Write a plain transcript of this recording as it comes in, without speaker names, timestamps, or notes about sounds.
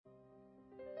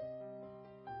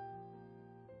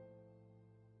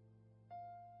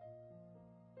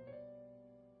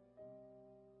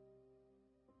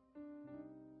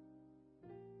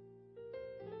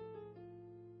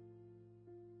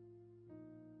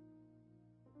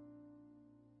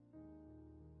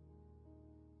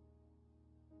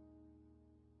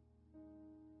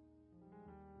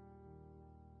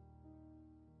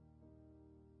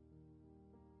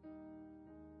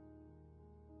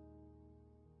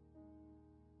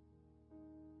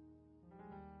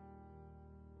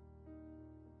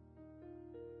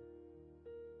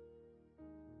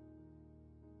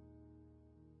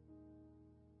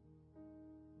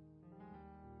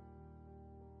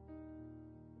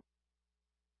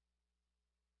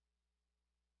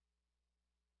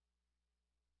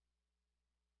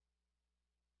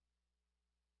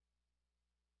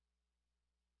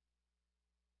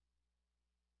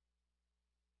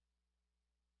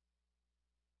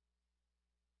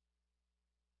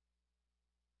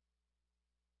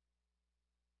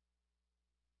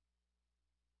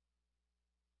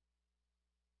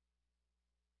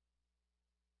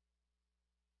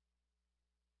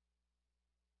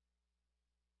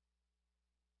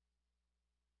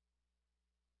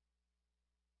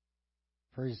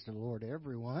Praise the Lord,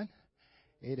 everyone.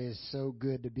 It is so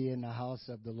good to be in the house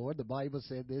of the Lord. The Bible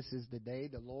said this is the day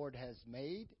the Lord has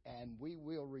made, and we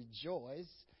will rejoice,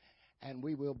 and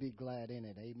we will be glad in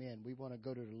it. Amen. We want to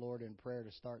go to the Lord in prayer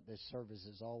to start this service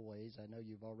as always. I know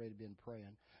you've already been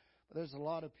praying. But there's a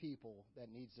lot of people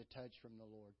that needs a touch from the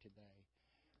Lord today.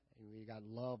 We got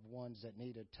loved ones that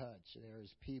need a touch.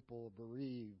 There's people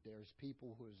bereaved. There's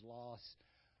people who's lost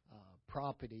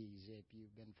properties, if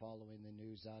you've been following the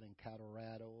news out in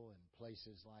Colorado and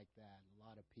places like that. A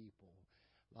lot of people,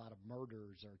 a lot of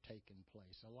murders are taking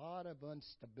place. A lot of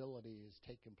instability is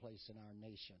taking place in our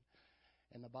nation.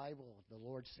 In the Bible, the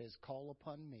Lord says, call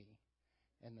upon me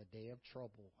in the day of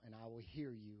trouble, and I will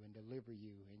hear you and deliver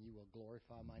you, and you will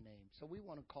glorify my name. So we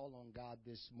want to call on God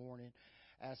this morning,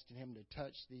 asking Him to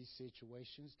touch these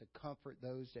situations, to comfort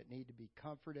those that need to be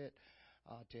comforted,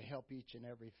 to help each and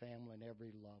every family and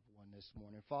every loved one this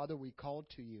morning. Father, we call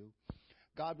to you.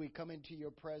 God, we come into your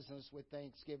presence with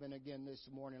thanksgiving again this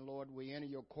morning. Lord, we enter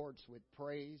your courts with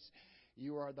praise.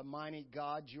 You are the mighty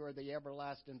God. You are the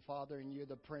everlasting Father, and you're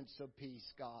the Prince of Peace,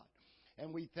 God.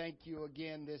 And we thank you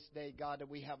again this day, God, that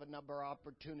we have another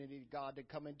opportunity, God, to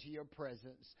come into your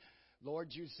presence. Lord,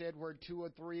 you said where two or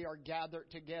three are gathered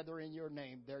together in your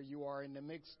name, there you are in the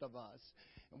midst of us.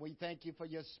 And we thank you for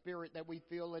your Spirit that we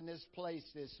feel in this place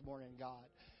this morning, God.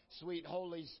 Sweet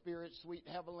Holy Spirit, sweet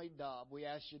Heavenly Dove, we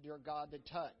ask you, dear God, to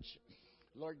touch.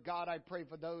 Lord God, I pray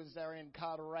for those that are in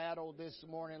Colorado this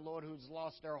morning, Lord, who's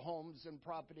lost their homes and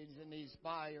properties in these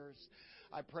fires.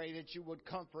 I pray that you would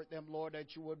comfort them, Lord,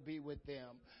 that you would be with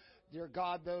them. Dear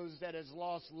God, those that has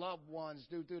lost loved ones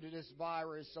due to this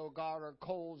virus, oh God, or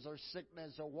colds or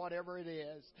sickness or whatever it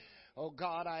is, oh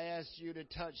God, I ask you to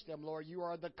touch them, Lord. You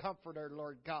are the comforter,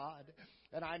 Lord God.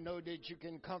 And I know that you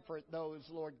can comfort those,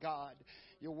 Lord God.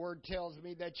 Your word tells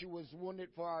me that you was wounded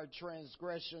for our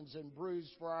transgressions and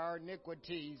bruised for our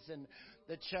iniquities, and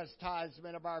the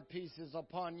chastisement of our peace is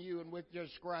upon you, and with your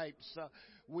stripes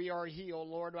we are healed.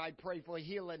 Lord, I pray for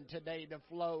healing today to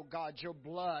flow, God, your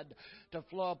blood to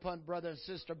flow upon Brother and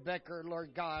Sister Becker, Lord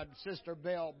God, Sister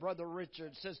Bell, Brother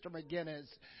Richard, Sister McGinnis,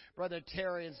 Brother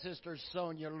Terry, and Sister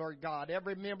Sonia, Lord God.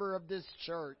 Every member of this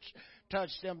church, touch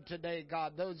them today,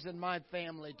 God. Those in my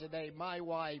family today, my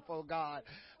wife, oh God.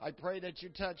 I pray that you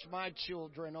touch my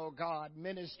children, oh God.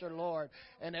 Minister, Lord,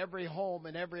 in every home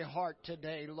and every heart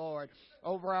today, Lord.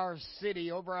 Over our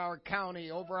city, over our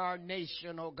county, over our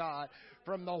nation, oh God.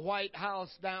 From the White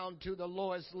House down to the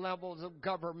lowest levels of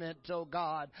government, oh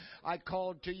God. I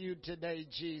call to you today,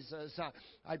 Jesus.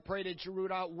 I pray that you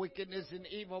root out wickedness and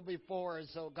evil before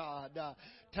us, oh God.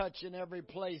 Touch in every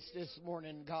place this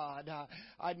morning, God.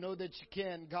 I know that you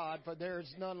can, God, for there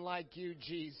is none like you,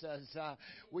 Jesus.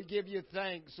 We give you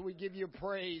thanks. We give you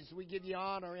praise. We give you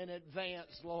honor in advance,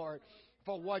 Lord,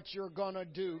 for what you're going to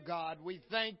do, God. We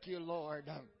thank you, Lord.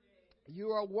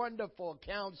 You are a wonderful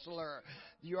counselor.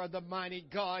 You are the mighty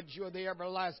God. You are the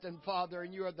everlasting Father,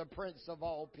 and you are the Prince of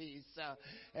all peace.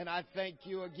 And I thank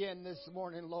you again this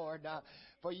morning, Lord,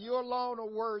 for you alone are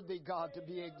worthy, God, to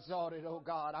be exalted, oh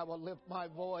God. I will lift my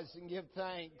voice and give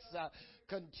thanks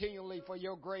continually for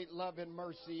your great love and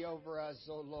mercy over us,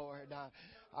 oh Lord.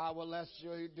 I will ask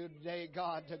you today,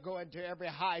 God, to go into every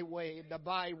highway, the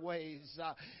byways,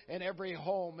 in every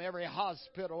home, every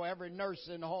hospital, every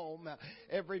nursing home,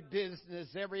 every business,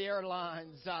 every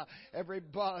airlines, every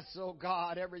bus, oh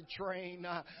God, every train.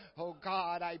 Oh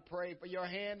God, I pray for your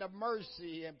hand of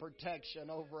mercy and protection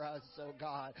over us, oh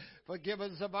God. Forgive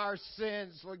us of our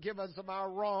sins. Forgive us of our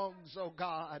wrongs, oh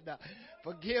God.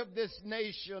 Forgive this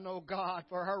nation, oh God,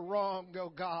 for her wrong,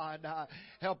 oh God.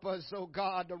 Help us, oh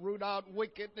God, to root out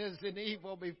wickedness and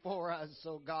evil before us,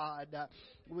 oh God.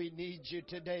 We need you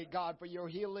today, God, for your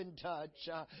healing touch.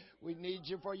 We need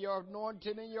you for your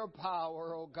anointing and your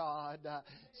power, oh God.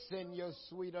 Send your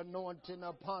sweet anointing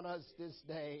upon us this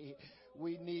day.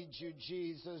 We need you,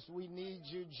 Jesus. We need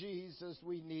you, Jesus.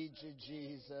 We need you,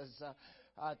 Jesus.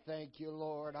 I thank you,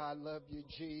 Lord. I love you,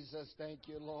 Jesus. Thank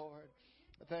you, Lord.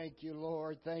 Thank you,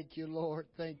 Lord. Thank you, Lord.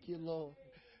 Thank you, Lord.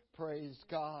 Praise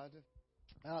God.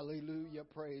 Hallelujah.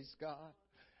 Praise God.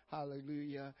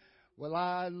 Hallelujah. Well,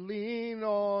 I lean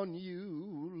on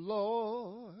you,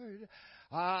 Lord.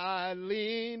 I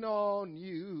lean on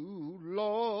you,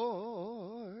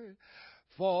 Lord.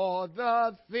 For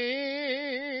the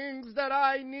things that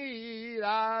I need,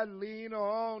 I lean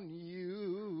on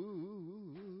you.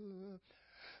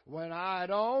 When I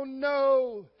don't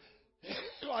know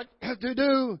what to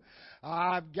do,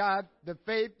 I've got the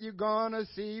faith you're gonna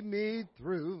see me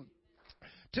through.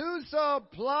 To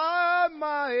supply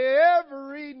my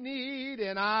every need,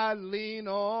 and I lean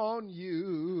on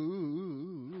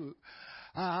you.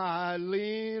 I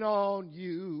lean on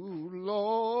you,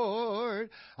 Lord.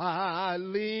 I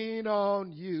lean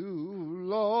on you,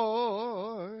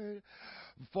 Lord.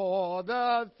 For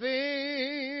the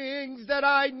things that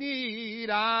I need,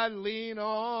 I lean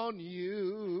on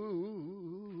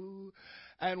you.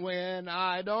 And when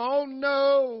I don't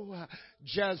know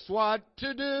just what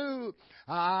to do,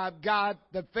 I've got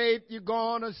the faith you're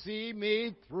gonna see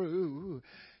me through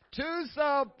to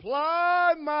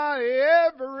supply my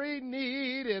every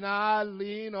need, and I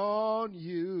lean on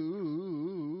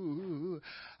you.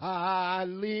 I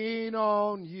lean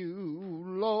on you,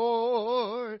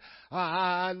 Lord.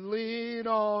 I lean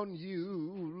on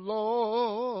you,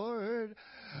 Lord.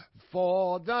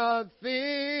 For the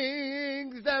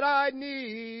things that I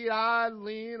need, I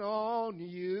lean on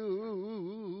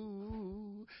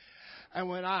you. And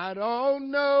when I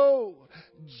don't know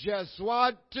just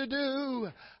what to do,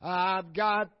 I've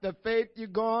got the faith you're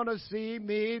gonna see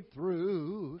me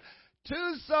through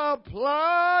to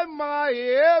supply my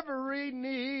every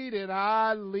need, and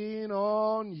I lean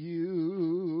on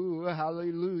you.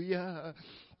 Hallelujah.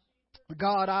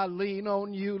 God, I lean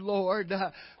on you, Lord,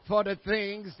 for the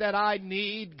things that I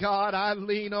need. God, I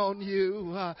lean on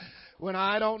you. When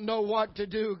I don't know what to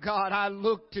do, God, I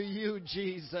look to you,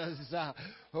 Jesus.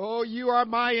 Oh, you are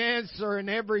my answer in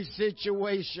every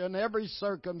situation, every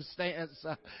circumstance.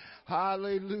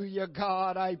 Hallelujah,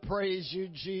 God, I praise you,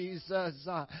 Jesus.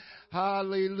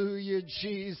 Hallelujah,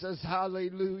 Jesus.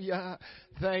 Hallelujah.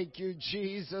 Thank you,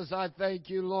 Jesus. I thank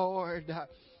you, Lord.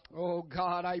 Oh,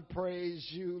 God, I praise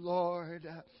you, Lord.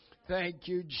 Thank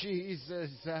you, Jesus.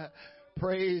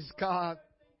 Praise God.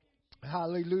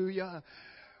 Hallelujah.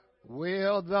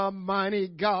 Well, the mighty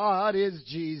God is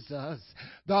Jesus.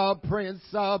 The Prince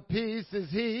of Peace is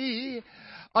He.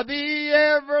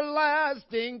 The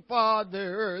everlasting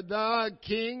Father, the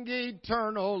King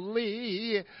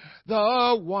eternally,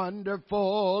 the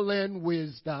wonderful in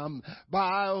wisdom,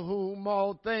 by whom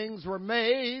all things were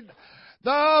made.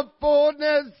 The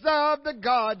fullness of the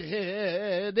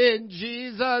Godhead in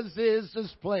Jesus is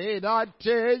displayed. I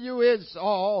tell you, it's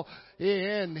all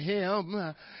in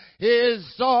Him.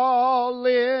 It's all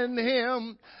in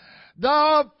Him.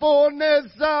 The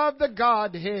fullness of the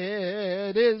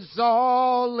Godhead is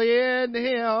all in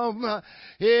Him.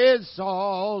 It's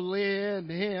all in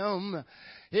Him.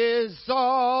 It's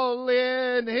all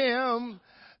in Him.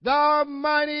 The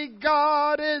mighty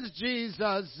God is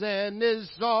Jesus, and it's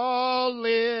all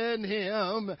in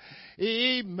Him.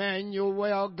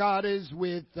 Emmanuel, God is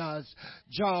with us.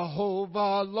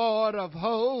 Jehovah, Lord of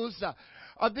hosts.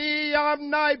 The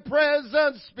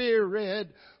omnipresent Spirit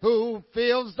who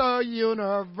fills the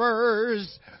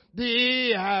universe,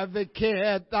 the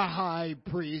advocate, the high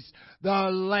priest, the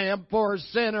lamb for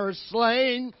sinners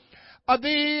slain,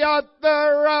 the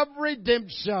author of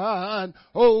redemption.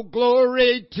 Oh,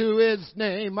 glory to His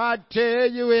name. I tell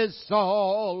you, it's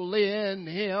all in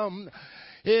Him.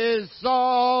 It's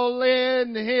all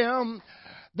in Him.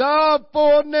 The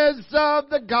fullness of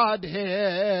the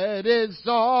Godhead is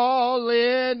all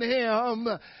in Him.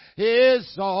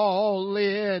 It's all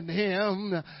in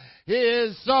Him.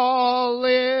 It's all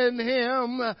in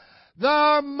Him.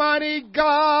 The mighty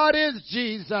God is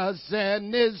Jesus,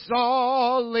 and it's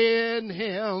all in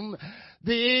Him.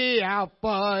 The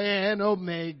Alpha and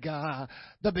Omega,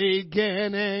 the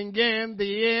beginning and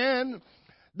the end.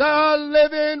 The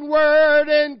living Word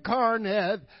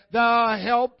incarnate, the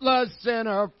helpless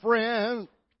sinner friend,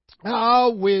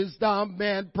 our wisdom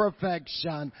and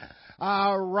perfection,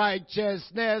 our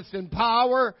righteousness and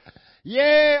power.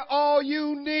 Yea, all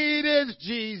you need is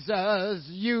Jesus.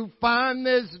 You find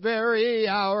this very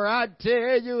hour. I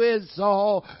tell you, it's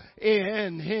all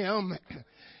in Him.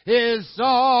 It's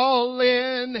all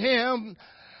in Him.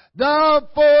 The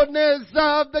fullness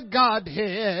of the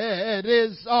Godhead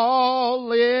is all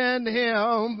in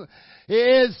Him.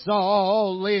 It's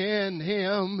all in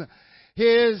Him.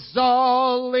 It's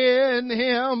all in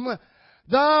Him.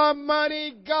 The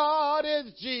mighty God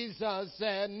is Jesus,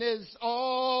 and it's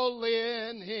all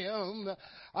in Him.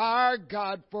 Our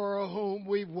God, for whom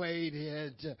we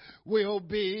waited, will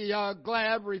be a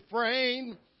glad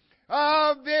refrain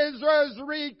of Israel's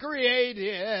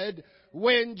recreated.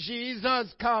 When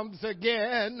Jesus comes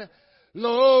again,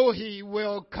 lo, He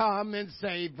will come and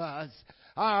save us,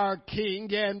 our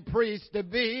King and priest to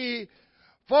be.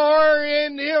 For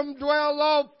in Him dwell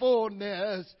all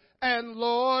fullness, and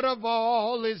Lord of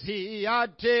all is He. I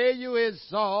tell you, it's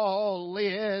all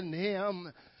in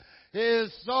Him.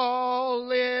 It's all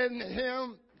in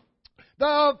Him.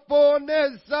 The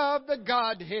fullness of the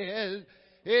Godhead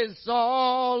is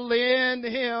all in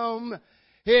Him.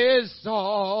 It's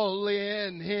all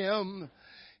in Him.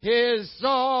 is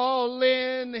all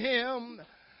in Him.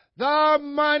 The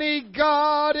mighty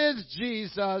God is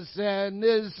Jesus and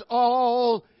is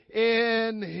all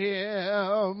in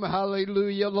Him.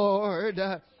 Hallelujah, Lord.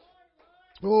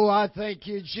 Oh, I thank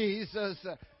you, Jesus.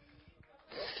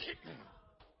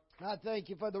 I thank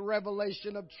you for the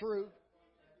revelation of truth.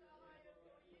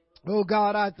 Oh,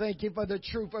 God, I thank you for the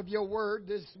truth of your word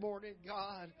this morning,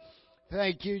 God.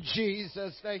 Thank you,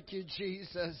 Jesus. Thank you,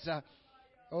 Jesus.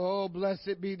 Oh,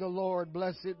 blessed be the Lord.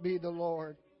 Blessed be the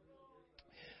Lord.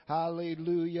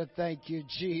 Hallelujah. Thank you,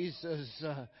 Jesus.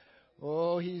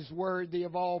 Oh, He's worthy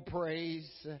of all praise.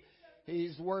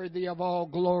 He's worthy of all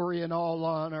glory and all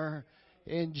honor.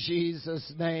 In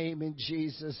Jesus' name, in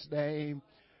Jesus' name.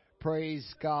 Praise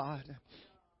God.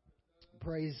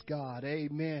 Praise God.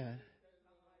 Amen.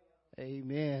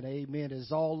 Amen. Amen.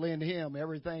 It's all in Him.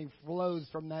 Everything flows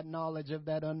from that knowledge of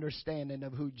that understanding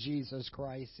of who Jesus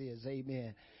Christ is.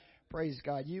 Amen. Praise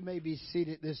God. You may be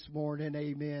seated this morning.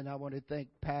 Amen. I want to thank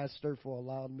Pastor for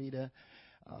allowing me to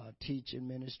teach and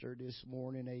minister this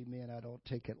morning. Amen. I don't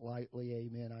take it lightly.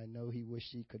 Amen. I know he wished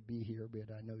he could be here,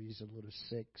 but I know he's a little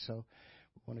sick. So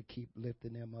we want to keep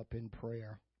lifting him up in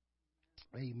prayer.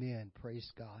 Amen. Praise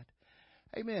God.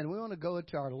 Amen. We want to go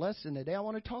into our lesson today. I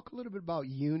want to talk a little bit about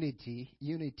unity.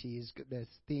 Unity is the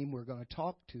theme we're going to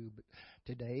talk to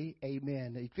today.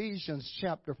 Amen. Ephesians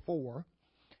chapter 4.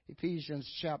 Ephesians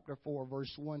chapter 4,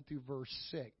 verse 1 through verse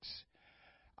 6.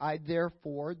 I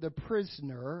therefore, the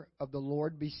prisoner of the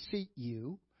Lord, beseech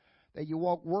you, that you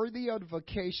walk worthy of the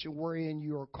vocation wherein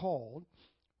you are called,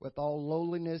 with all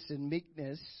lowliness and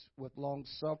meekness, with long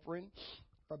suffering,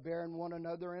 forbearing one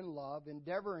another in love,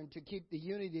 endeavoring to keep the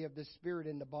unity of the Spirit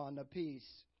in the bond of peace.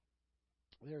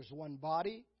 There's one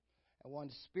body and one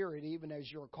Spirit, even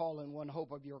as you're calling, one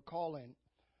hope of your calling.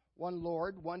 One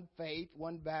Lord, one faith,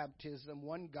 one baptism,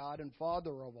 one God and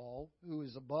Father of all, who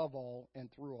is above all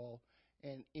and through all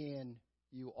and in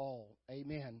you all.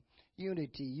 Amen.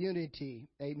 Unity, unity.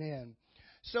 Amen.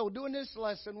 So during this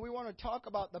lesson, we want to talk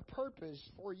about the purpose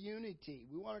for unity.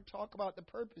 We want to talk about the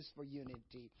purpose for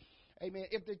unity. Amen.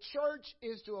 If the church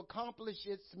is to accomplish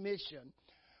its mission,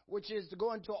 which is to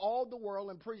go into all the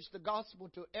world and preach the gospel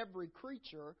to every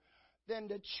creature, then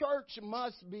the church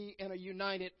must be in a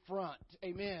united front.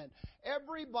 Amen.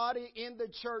 Everybody in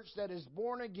the church that is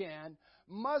born again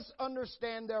must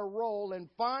understand their role and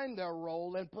find their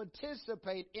role and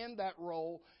participate in that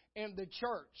role in the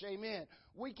church. Amen.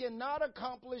 We cannot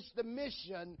accomplish the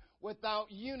mission without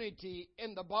unity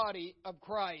in the body of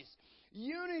Christ.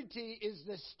 Unity is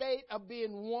the state of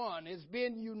being one, is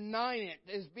being united,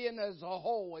 is being as a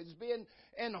whole, is being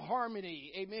in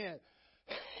harmony. Amen.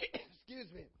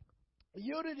 Excuse me.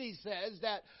 Unity says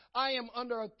that I am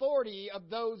under authority of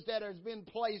those that has been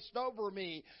placed over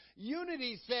me.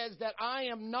 Unity says that I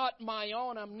am not my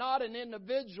own. I'm not an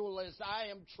individualist. I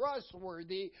am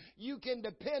trustworthy. You can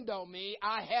depend on me.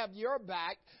 I have your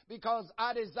back because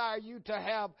I desire you to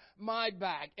have my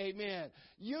back. Amen.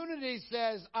 Unity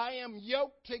says I am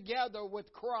yoked together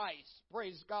with Christ.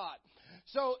 Praise God.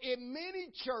 So in many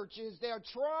churches, they're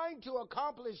trying to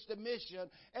accomplish the mission,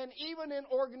 and even in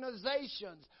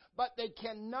organizations, but they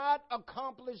cannot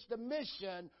accomplish the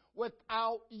mission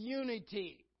without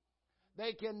unity.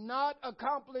 They cannot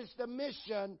accomplish the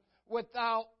mission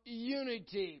without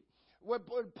unity. When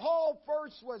Paul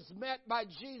first was met by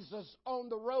Jesus on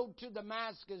the road to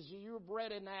Damascus, you've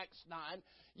read in Acts 9,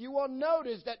 you will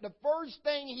notice that the first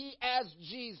thing he asked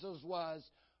Jesus was,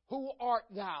 "Who art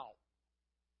thou?"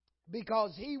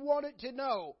 Because he wanted to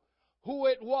know who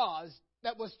it was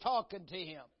that was talking to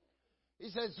him. He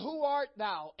says, "Who art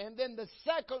thou?" And then the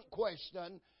second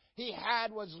question he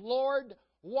had was, "Lord,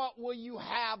 what will you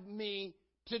have me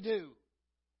to do?"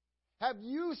 Have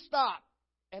you stopped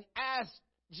and asked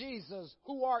Jesus,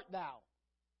 "Who art thou?"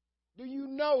 Do you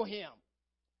know him?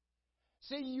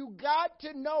 See, you got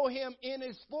to know him in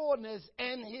his fullness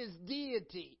and his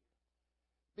deity.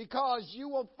 Because you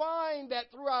will find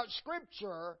that throughout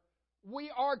Scripture,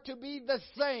 we are to be the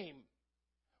same.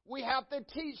 We have to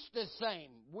teach the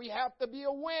same. We have to be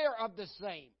aware of the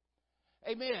same.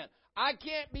 Amen. I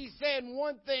can't be saying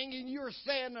one thing and you're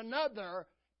saying another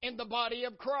in the body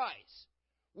of Christ.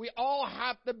 We all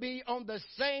have to be on the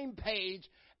same page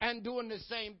and doing the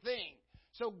same thing.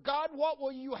 So, God, what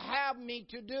will you have me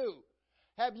to do?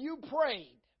 Have you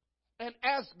prayed and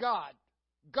asked God,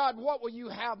 "God, what will you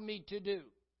have me to do?"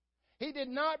 He did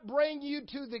not bring you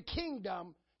to the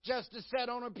kingdom just to sit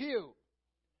on a pew.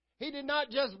 He did not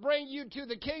just bring you to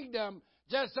the kingdom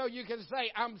just so you can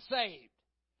say, "I'm saved."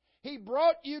 He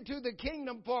brought you to the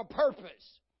kingdom for a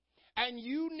purpose. And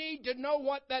you need to know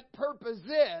what that purpose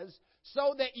is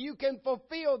so that you can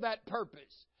fulfill that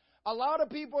purpose. A lot of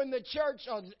people in the church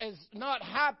is not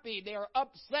happy. They're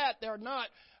upset. They're not,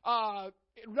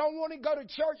 don't want to go to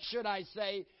church, should I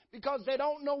say, because they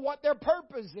don't know what their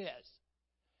purpose is.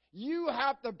 You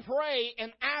have to pray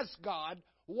and ask God,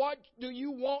 what do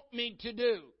you want me to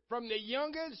do? From the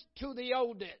youngest to the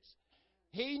oldest.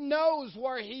 He knows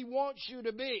where He wants you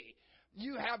to be.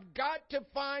 You have got to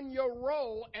find your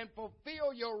role and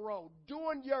fulfill your role,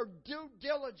 doing your due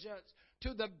diligence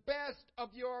to the best of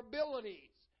your abilities.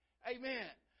 Amen.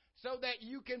 So that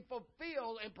you can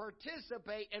fulfill and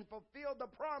participate and fulfill the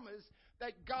promise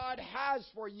that God has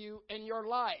for you in your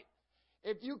life.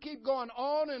 If you keep going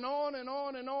on and on and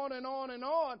on and on and on and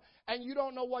on, and you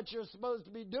don't know what you're supposed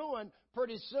to be doing,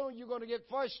 pretty soon you're going to get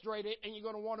frustrated and you're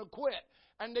going to want to quit.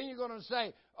 And then you're going to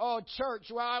say, oh, church,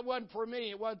 well, it wasn't for me.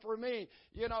 It wasn't for me.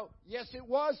 You know, yes, it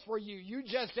was for you. You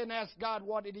just didn't ask God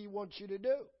what did He want you to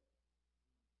do.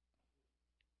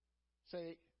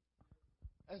 See?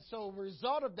 And so, a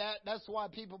result of that, that's why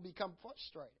people become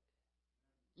frustrated.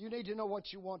 You need to know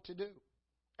what you want to do.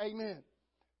 Amen.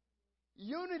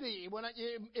 Unity.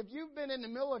 If you've been in the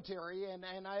military, and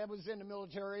I was in the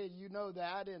military, you know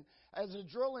that, and as a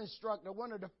drill instructor,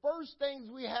 one of the first things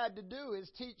we had to do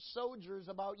is teach soldiers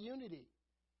about unity.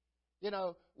 You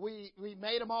know, we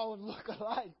made them all look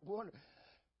alike.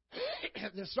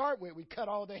 To start with, we cut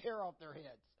all the hair off their heads.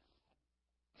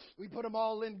 We put them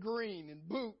all in green and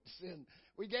boots, and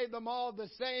we gave them all the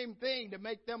same thing to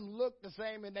make them look the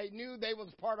same, and they knew they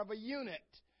was part of a unit.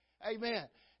 Amen.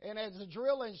 And as a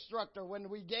drill instructor, when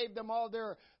we gave them all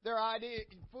their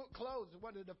foot clothes,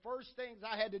 one of the first things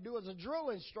I had to do as a drill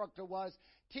instructor was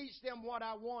teach them what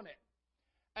I wanted.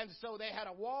 And so they had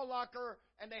a wall locker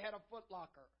and they had a foot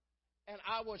locker. And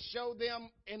I would show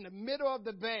them in the middle of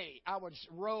the bay. I would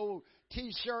roll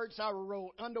T-shirts. I would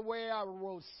roll underwear. I would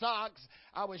roll socks.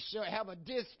 I would have a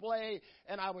display,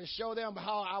 and I would show them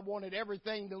how I wanted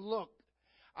everything to look.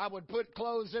 I would put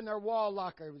clothes in their wall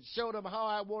locker, show them how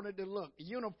I wanted to look,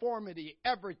 uniformity,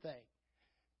 everything.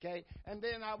 Okay? And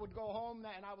then I would go home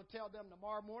and I would tell them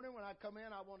tomorrow morning when I come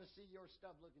in, I want to see your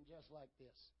stuff looking just like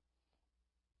this.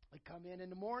 They come in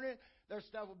the morning, their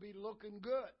stuff will be looking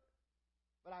good,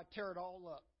 but I tear it all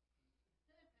up.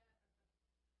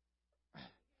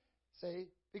 See?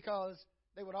 Because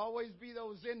there would always be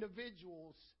those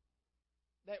individuals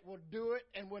that would do it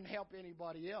and wouldn't help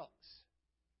anybody else.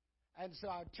 And so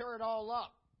I tear it all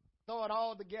up, throw it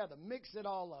all together, mix it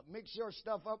all up, mix your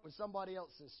stuff up with somebody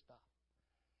else's stuff.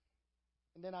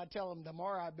 And then I tell them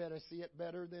tomorrow I better see it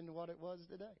better than what it was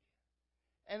today.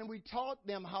 And we taught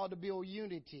them how to build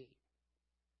unity,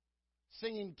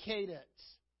 singing cadence,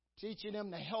 teaching them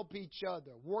to help each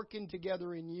other, working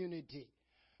together in unity.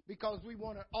 Because we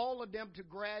wanted all of them to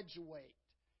graduate,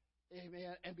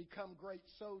 amen, and become great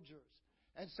soldiers.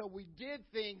 And so we did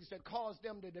things that caused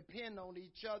them to depend on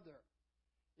each other.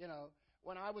 You know,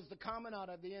 when I was the commandant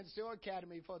of the NCO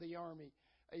Academy for the Army,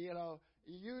 you know,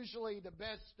 usually the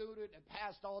best student that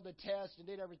passed all the tests and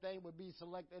did everything would be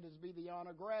selected as be the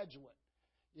honor graduate.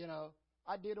 You know,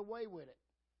 I did away with it.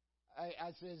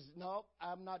 I says, no,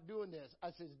 I'm not doing this.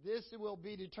 I says, this will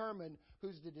be determined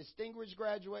who's the distinguished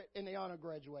graduate and the honor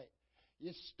graduate.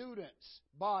 Your student's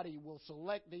body will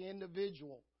select the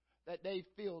individual that they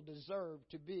feel deserve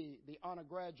to be the honor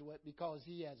graduate because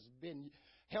he has been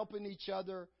helping each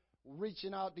other,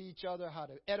 reaching out to each other, how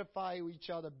to edify each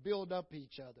other, build up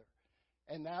each other.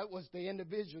 And that was the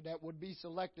individual that would be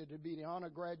selected to be the honor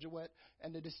graduate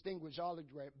and the distinguished honor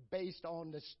graduate based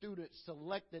on the student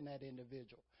selecting that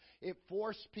individual. It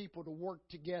forced people to work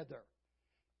together.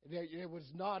 It was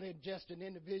not just an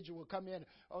individual come in,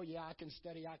 oh, yeah, I can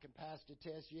study, I can pass the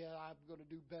test, yeah, I'm going to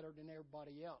do better than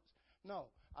everybody else. No,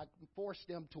 I forced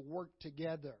them to work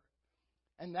together.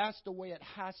 And that's the way it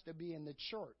has to be in the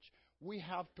church. We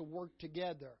have to work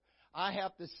together. I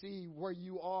have to see where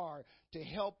you are to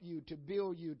help you, to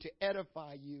build you, to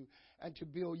edify you, and to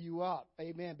build you up.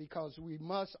 Amen. Because we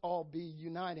must all be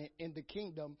united in the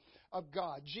kingdom of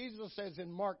God. Jesus says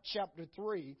in Mark chapter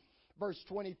 3, verse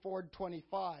 24 and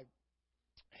 25,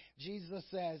 Jesus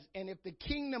says, and if the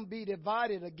kingdom be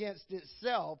divided against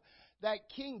itself, that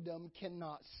kingdom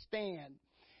cannot stand.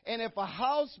 And if a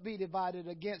house be divided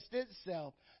against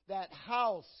itself, that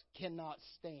house cannot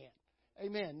stand.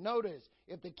 Amen. Notice,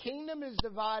 if the kingdom is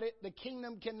divided, the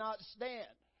kingdom cannot stand.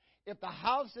 If the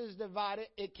house is divided,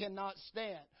 it cannot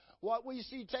stand. What we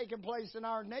see taking place in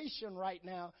our nation right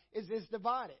now is it's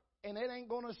divided, and it ain't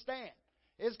going to stand.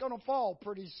 It's going to fall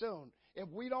pretty soon. If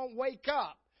we don't wake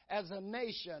up as a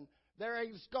nation, there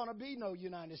is going to be no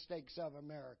United States of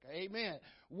America. Amen.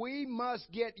 We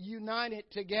must get united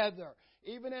together.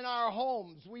 Even in our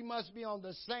homes, we must be on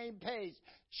the same page.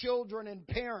 Children and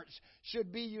parents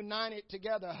should be united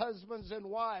together. Husbands and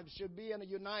wives should be in a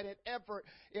united effort.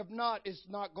 If not, it's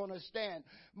not going to stand.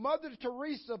 Mother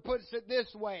Teresa puts it this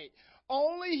way: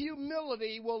 only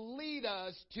humility will lead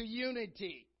us to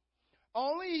unity.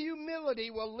 Only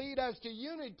humility will lead us to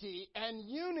unity, and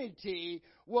unity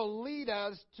will lead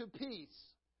us to peace.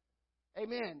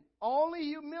 Amen. Only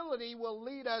humility will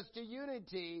lead us to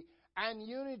unity, and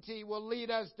unity will lead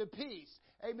us to peace.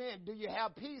 Amen. Do you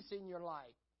have peace in your life?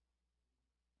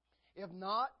 If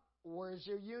not, where's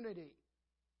your unity?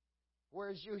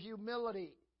 Where's your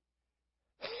humility?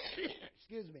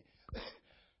 Excuse me.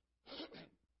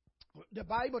 The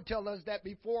Bible tells us that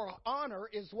before honor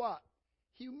is what?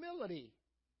 Humility.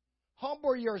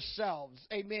 Humble yourselves,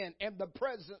 amen, in the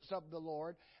presence of the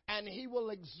Lord, and He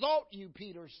will exalt you,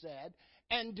 Peter said,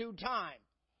 in due time.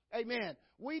 Amen.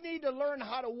 We need to learn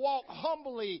how to walk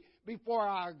humbly before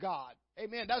our God.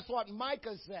 Amen. That's what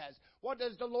Micah says. What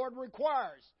does the Lord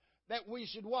require? That we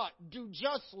should what? Do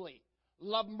justly,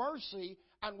 love mercy,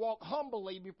 and walk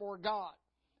humbly before God.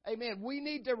 Amen. We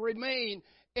need to remain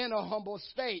in a humble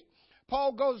state.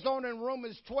 Paul goes on in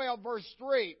Romans 12, verse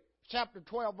 3. Chapter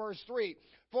 12, verse 3.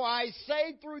 For I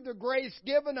say through the grace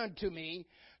given unto me,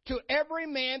 to every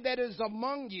man that is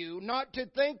among you, not to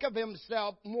think of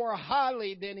himself more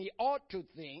highly than he ought to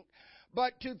think,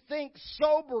 but to think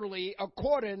soberly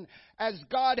according as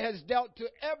God has dealt to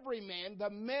every man the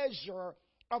measure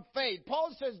of faith.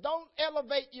 Paul says, don't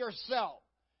elevate yourself.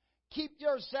 Keep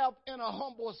yourself in a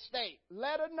humble state.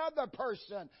 Let another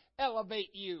person elevate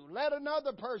you. Let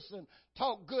another person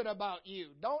talk good about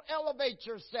you. Don't elevate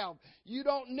yourself. You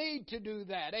don't need to do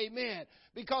that. Amen.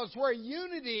 Because where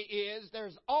unity is,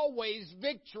 there's always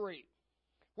victory.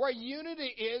 Where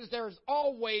unity is, there's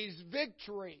always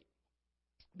victory.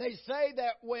 They say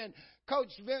that when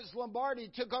Coach Vince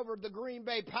Lombardi took over the Green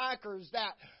Bay Packers,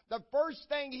 that the first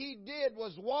thing he did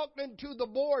was walk into the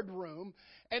boardroom,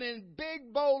 and in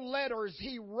big bold letters,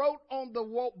 he wrote on the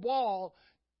wall,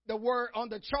 the word on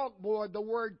the chalkboard, the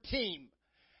word team.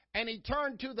 And he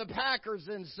turned to the Packers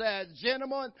and said,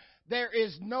 gentlemen, there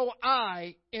is no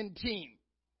I in team.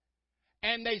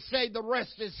 And they say the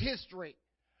rest is history.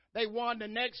 They won the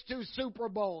next 2 Super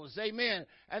Bowls. Amen.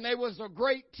 And they was a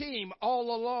great team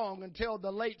all along until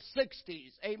the late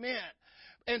 60s. Amen.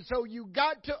 And so you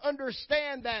got to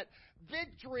understand that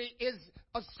victory is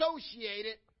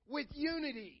associated with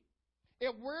unity.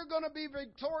 If we're going to be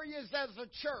victorious as a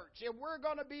church, if we're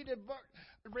going to be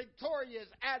victorious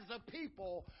as a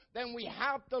people, then we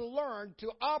have to learn to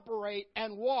operate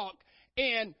and walk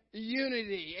in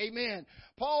unity. Amen.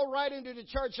 Paul, writing to the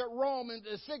church at Rome in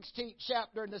the 16th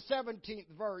chapter and the 17th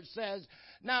verse, says,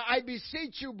 now I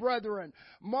beseech you, brethren,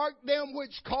 mark them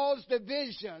which cause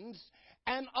divisions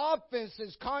and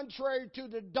offenses contrary to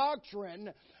the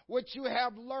doctrine which you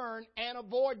have learned, and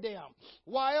avoid them.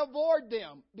 Why avoid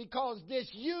them? Because this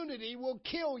unity will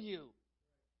kill you.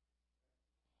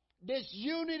 This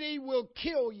unity will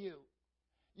kill you.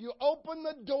 You open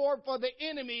the door for the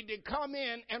enemy to come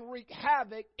in and wreak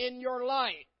havoc in your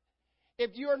life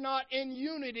if you're not in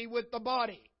unity with the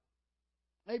body.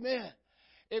 Amen.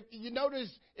 If you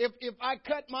notice, if I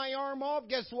cut my arm off,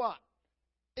 guess what?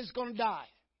 It's going to die.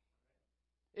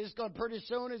 It's going to, pretty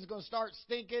soon, it's going to start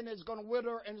stinking, it's going to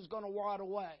wither, and it's going to rot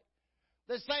away.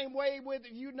 The same way with,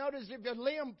 you notice if your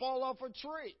limb fall off a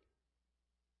tree,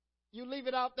 you leave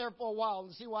it out there for a while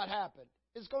and see what happens.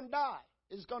 It's going to die.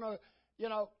 It's going to,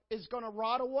 it's going to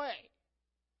rot away.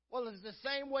 Well, it's the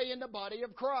same way in the body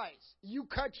of Christ. You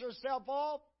cut yourself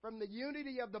off from the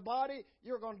unity of the body,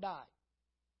 you're going to die.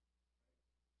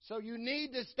 So you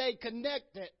need to stay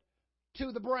connected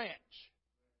to the branch.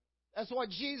 That's what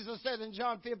Jesus said in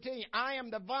John 15. I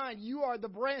am the vine, you are the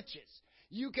branches.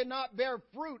 You cannot bear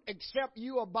fruit except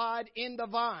you abide in the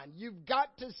vine. You've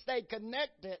got to stay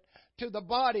connected to the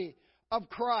body of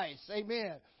Christ.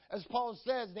 Amen. As Paul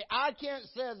says, the eye can't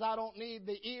say I don't need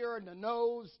the ear and the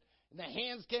nose. And the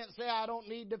hands can't say I don't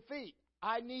need the feet.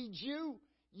 I need you.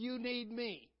 You need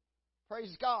me.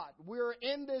 Praise God. We're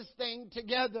in this thing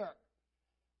together.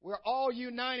 We're all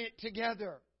united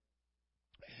together.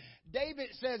 David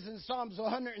says in Psalms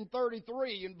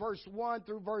 133 in verse 1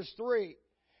 through verse 3,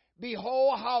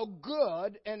 behold how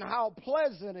good and how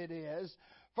pleasant it is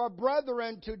for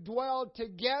brethren to dwell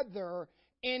together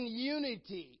in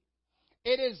unity.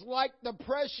 It is like the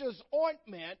precious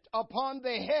ointment upon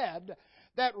the head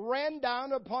that ran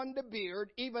down upon the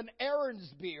beard, even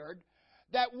Aaron's beard,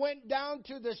 that went down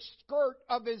to the skirt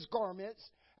of his garments,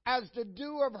 as the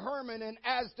dew of Hermon, and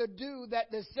as the dew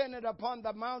that descended upon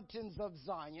the mountains of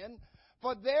Zion.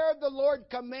 For there the Lord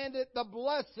commanded the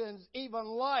blessings, even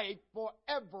life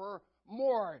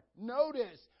forevermore.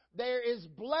 Notice, there is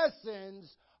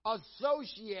blessings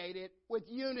associated with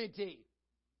unity.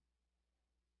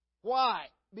 Why?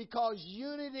 Because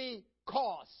unity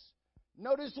costs.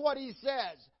 Notice what he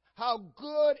says. How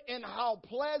good and how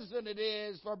pleasant it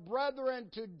is for brethren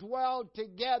to dwell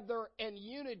together in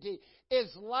unity.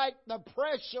 It's like the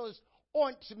precious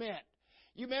ointment.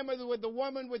 You remember with the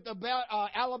woman with the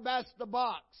alabaster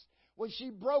box, when she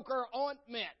broke her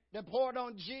ointment to pour it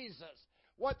on Jesus.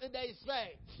 What did they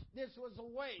say? This was a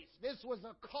waste. This was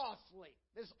a costly.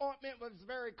 This ointment was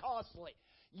very costly.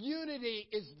 Unity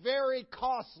is very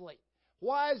costly.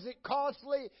 Why is it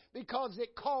costly? Because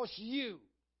it costs you.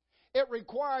 It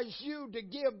requires you to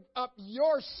give up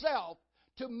yourself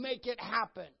to make it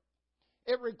happen.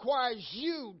 It requires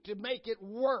you to make it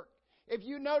work. If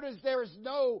you notice, there is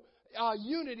no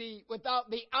unity without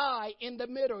the I in the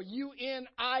middle.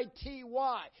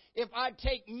 U-N-I-T-Y. If I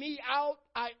take me out,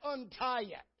 I untie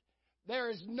it. There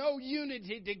is no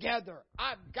unity together.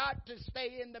 I've got to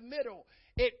stay in the middle.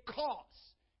 It costs.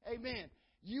 Amen.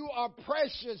 You are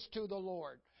precious to the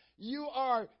Lord. You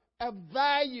are of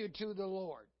value to the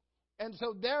Lord. And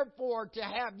so therefore, to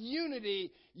have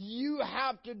unity, you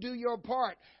have to do your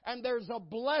part. And there's a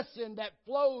blessing that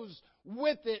flows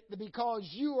with it because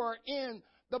you are in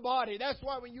the body. That's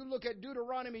why when you look at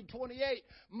Deuteronomy 28,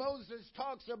 Moses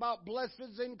talks about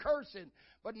blessings and cursing.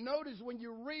 But notice when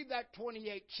you read that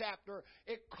 28th chapter,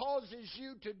 it causes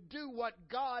you to do what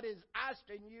God is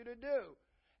asking you to do.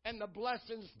 And the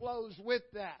blessings flows with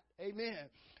that. Amen.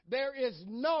 There is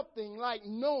nothing like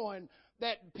knowing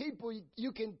that people,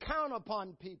 you can count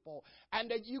upon people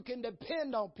and that you can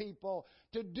depend on people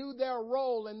to do their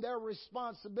role and their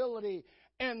responsibility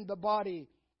in the body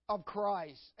of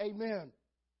Christ. Amen.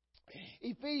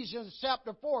 Ephesians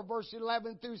chapter 4, verse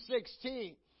 11 through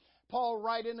 16. Paul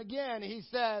writing again, he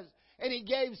says, and he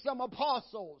gave some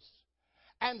apostles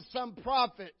and some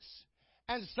prophets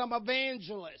and some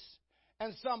evangelists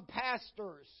and some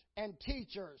pastors and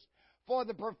teachers for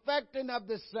the perfecting of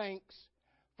the saints,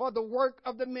 for the work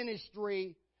of the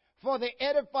ministry, for the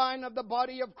edifying of the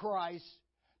body of Christ,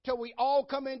 till we all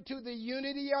come into the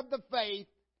unity of the faith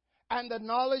and the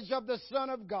knowledge of the Son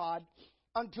of God,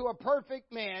 unto a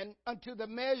perfect man, unto the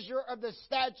measure of the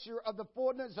stature of the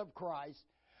fullness of Christ,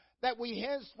 that we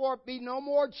henceforth be no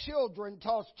more children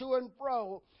tossed to and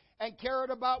fro, and carried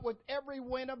about with every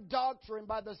wind of doctrine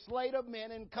by the sleight of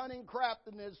men and cunning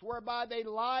craftiness, whereby they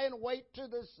lie in wait to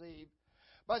deceive.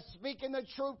 But speaking the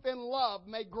truth in love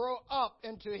may grow up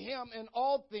into him in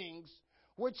all things,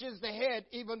 which is the head,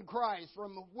 even Christ,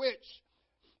 from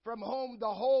whom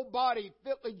the whole body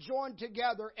fitly joined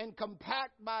together and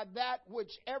compact by that which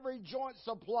every joint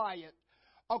supplieth,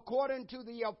 according to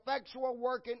the effectual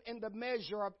working in the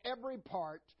measure of every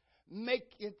part, make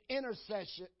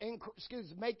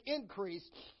increase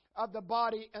of the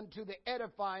body unto the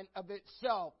edifying of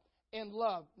itself in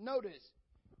love. Notice,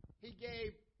 he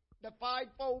gave the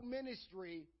fivefold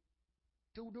ministry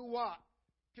to do what?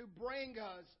 To bring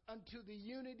us unto the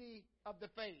unity of the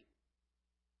faith.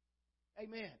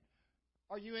 Amen.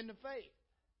 Are you in the faith?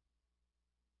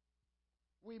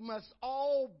 We must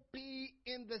all be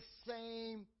in the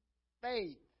same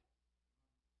faith.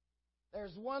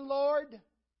 There's one Lord.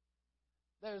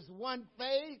 There's one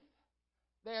faith.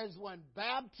 There's one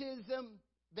baptism.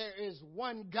 There is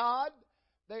one God.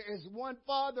 There is one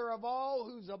Father of all,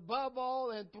 who's above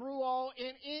all and through all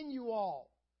and in you all.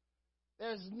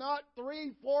 There's not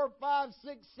 3, 4, 5,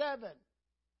 6, 7.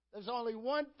 There's only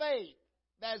one faith.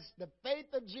 That's the faith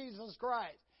of Jesus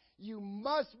Christ. You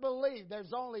must believe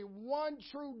there's only one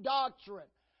true doctrine.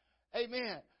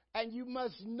 Amen. And you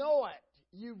must know it.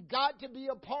 You've got to be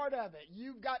a part of it.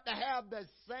 You've got to have the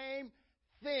same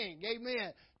thing.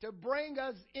 Amen. To bring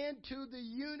us into the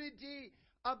unity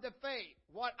of the faith.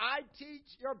 What I teach,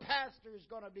 your pastor is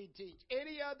going to be teaching.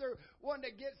 Any other one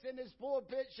that gets in this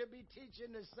pulpit should be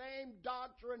teaching the same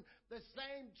doctrine, the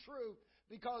same truth,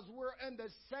 because we're in the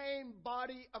same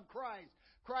body of Christ.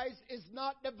 Christ is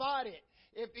not divided.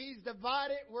 If he's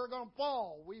divided, we're going to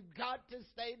fall. We've got to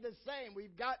stay the same.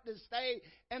 We've got to stay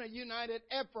in a united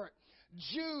effort.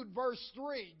 Jude, verse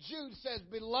 3. Jude says,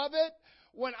 Beloved,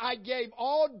 when I gave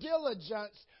all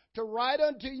diligence to write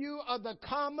unto you of the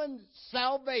common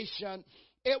salvation,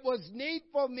 it was need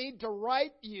for me to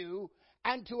write you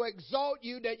and to exhort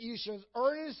you that you should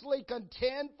earnestly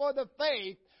contend for the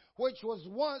faith which was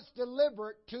once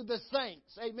delivered to the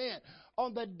saints. Amen.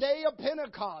 on the day of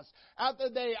Pentecost, after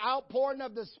the outpouring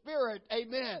of the Spirit,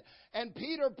 amen. And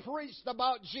Peter preached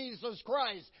about Jesus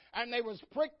Christ, and they was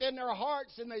pricked in their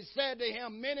hearts, and they said to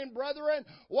him, men and brethren,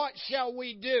 what shall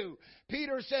we do?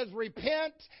 Peter says,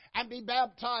 repent and be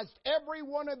baptized, every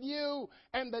one of you,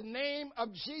 in the name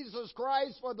of Jesus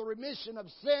Christ for the remission of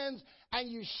sins, and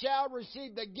you shall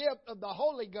receive the gift of the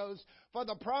Holy Ghost, for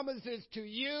the promises to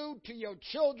you, to your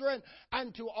children,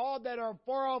 and to all that are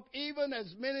far off, even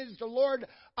as many as the Lord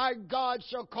our God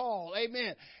shall call.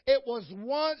 Amen. It was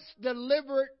once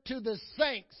delivered to the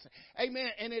saints. Amen.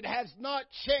 And it has not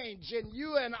changed. And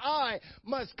you and I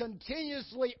must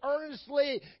continuously,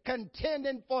 earnestly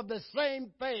contending for the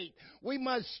same faith. We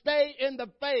must stay in the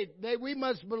faith. We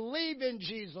must believe in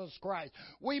Jesus Christ.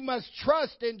 We must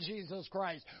trust in Jesus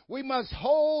Christ. We must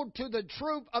hold to the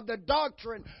truth of the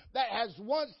doctrine that has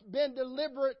once been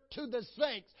delivered to the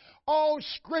saints. All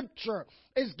Scripture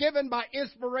is given by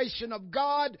inspiration of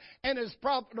God and is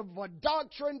profitable for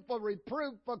doctrine, for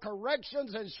reproof, for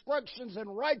corrections, instructions in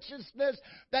righteousness,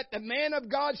 that the man of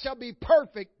God shall be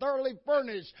perfect, thoroughly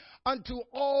furnished unto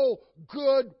all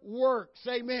good works.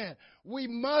 Amen. We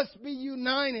must be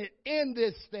united in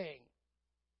this thing.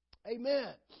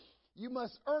 Amen. You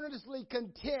must earnestly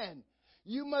contend.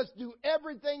 You must do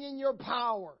everything in your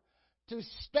power to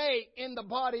stay in the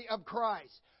body of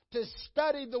Christ, to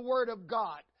study the Word of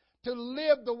God, to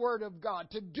live the Word of God,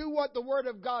 to do what the Word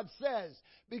of God says,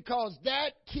 because that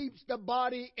keeps the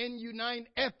body in united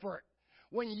effort.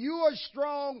 When you are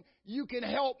strong, you can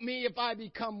help me if I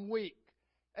become weak.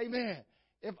 Amen.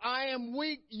 If I am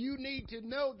weak, you need to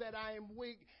know that I am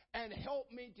weak and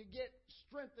help me to get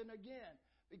strengthened again,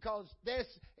 because this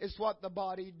is what the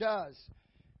body does.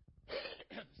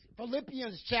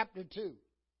 Philippians chapter 2.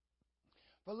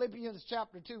 Philippians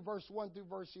chapter 2, verse 1 through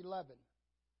verse 11.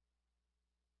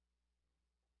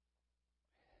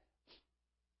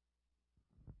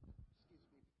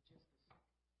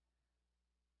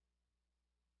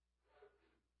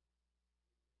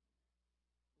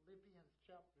 Philippians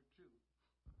chapter 2.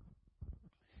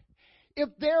 If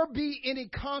there be any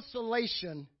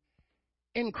consolation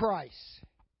in Christ,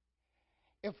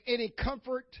 if any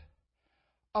comfort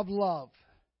of love,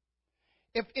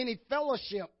 if any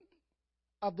fellowship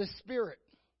of the Spirit,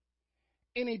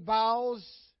 any vows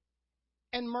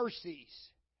and mercies,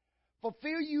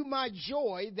 fulfill you my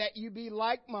joy, that you be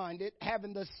like-minded,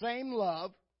 having the same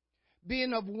love,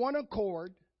 being of one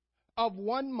accord, of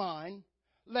one mind.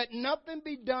 Let nothing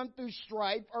be done through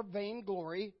strife or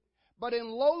vainglory, but in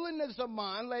lowliness of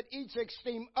mind let each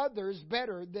esteem others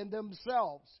better than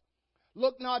themselves.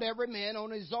 Look not every man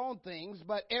on his own things,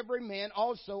 but every man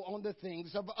also on the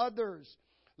things of others.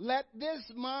 Let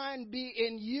this mind be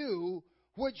in you,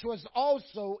 which was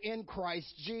also in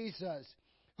Christ Jesus,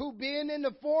 who being in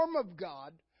the form of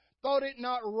God, thought it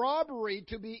not robbery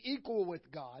to be equal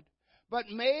with God, but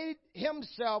made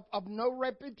himself of no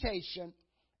reputation,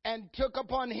 and took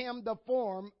upon him the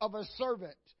form of a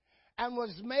servant, and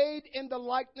was made in the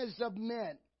likeness of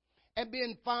men. And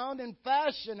being found in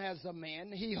fashion as a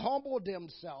man, he humbled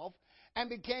himself, and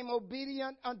became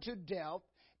obedient unto death,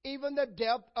 even the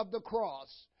death of the cross.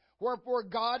 Wherefore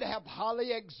God hath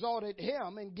highly exalted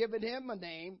him, and given him a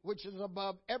name which is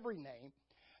above every name,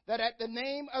 that at the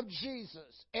name of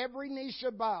Jesus every knee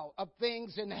shall bow, of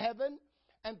things in heaven,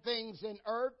 and things in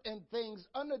earth, and things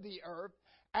under the earth,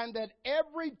 and that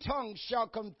every tongue shall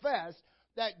confess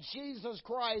that Jesus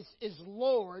Christ is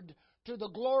Lord, to the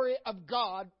glory of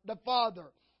God the Father.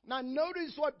 Now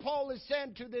notice what Paul is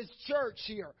saying to this church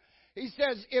here. He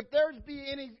says, if there be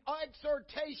any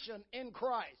exhortation in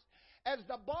Christ, as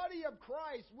the body of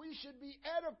Christ, we should be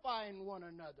edifying one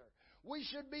another. We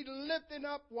should be lifting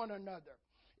up one another.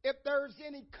 If there's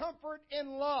any comfort in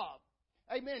love,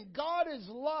 amen, God is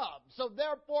love. So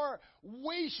therefore,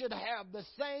 we should have the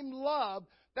same love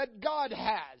that God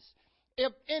has.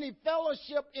 If any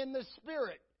fellowship in the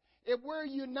Spirit, if we're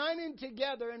uniting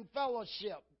together in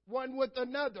fellowship, one with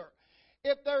another.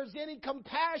 If there's any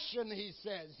compassion, he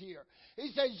says here.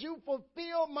 He says, you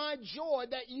fulfill my joy,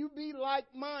 that you be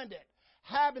like-minded.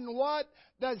 Having what?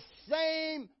 The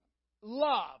same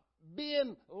love.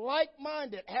 Being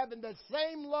like-minded. Having the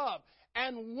same love.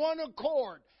 And one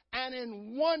accord. And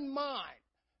in one mind.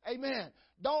 Amen.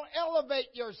 Don't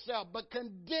elevate yourself, but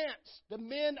condense the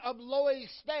men of low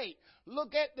estate.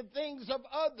 Look at the things of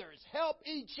others. Help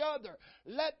each other.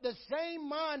 Let the same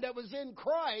mind that was in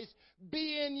Christ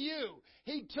be in you.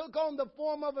 He took on the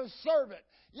form of a servant.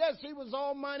 Yes, He was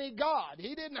Almighty God.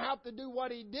 He didn't have to do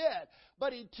what He did,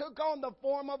 but He took on the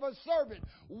form of a servant.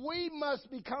 We must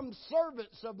become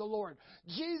servants of the Lord.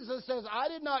 Jesus says, I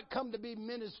did not come to be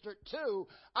ministered to.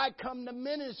 I come to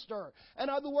minister. In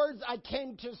other words, I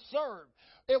came to serve.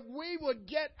 If we would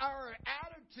get our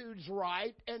attitudes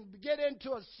right and get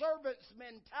into a servant's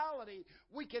mentality,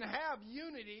 we can have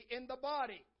unity in the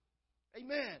body.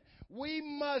 Amen. We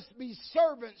must be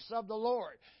servants of the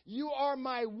Lord. You are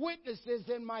my witnesses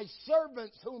and my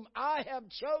servants whom I have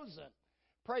chosen.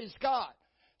 Praise God.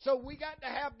 So we got to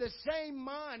have the same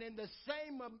mind and the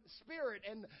same spirit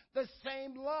and the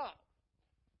same love.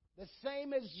 The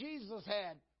same as Jesus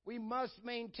had. We must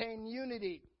maintain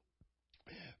unity.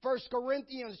 1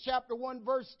 Corinthians chapter 1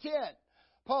 verse 10.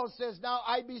 Paul says, Now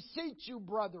I beseech you,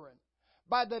 brethren,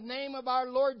 by the name of our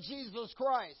Lord Jesus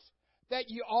Christ, that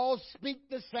you all speak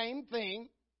the same thing,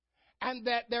 and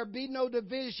that there be no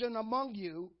division among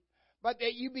you, but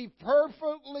that you be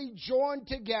perfectly joined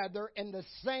together in the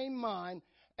same mind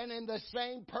and in the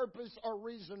same purpose or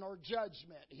reason or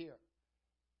judgment here.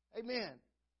 Amen.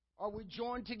 Are we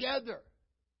joined together?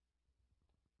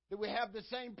 Do we have the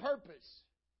same purpose?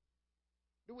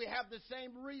 Do we have the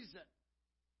same reason?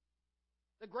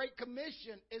 The Great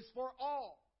Commission is for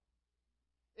all.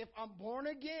 If I'm born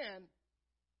again,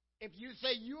 if you say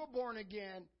you are born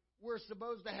again, we're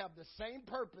supposed to have the same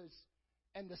purpose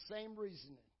and the same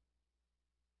reasoning.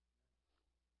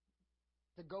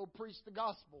 To go preach the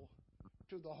gospel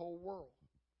to the whole world.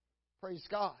 Praise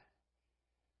God.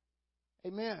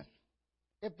 Amen.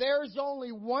 If there's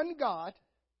only one God,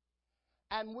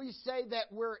 and we say that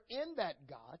we're in that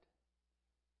God,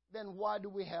 then why do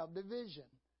we have division?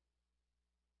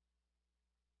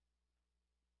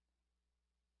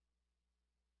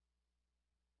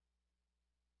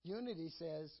 Unity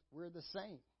says we're the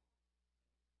same.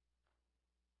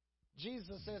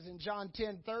 Jesus says in John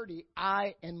 10:30,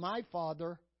 I and my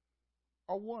Father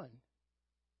are one.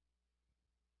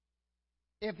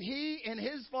 If He and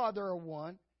His Father are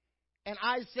one, and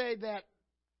I say that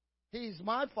He's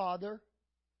my Father,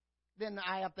 then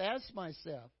I have to ask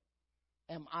myself,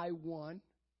 am I one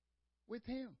with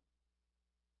Him?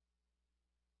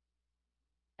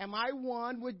 Am I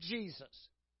one with Jesus?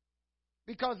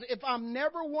 Because if I'm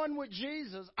never one with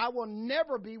Jesus, I will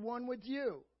never be one with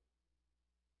you.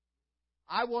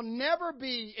 I will never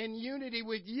be in unity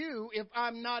with you if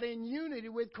I'm not in unity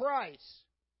with Christ.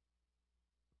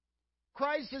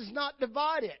 Christ is not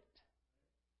divided.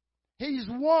 He's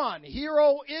one. Hear,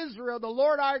 O Israel, the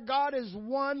Lord our God is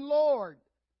one Lord.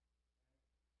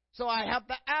 So I have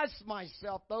to ask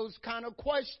myself those kind of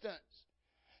questions.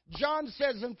 John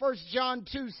says in 1 John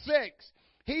 2:6,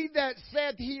 He that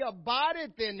saith he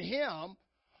abideth in Him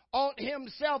ought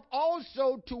himself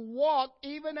also to walk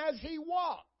even as He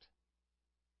walked.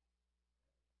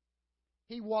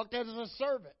 He walked as a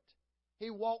servant. He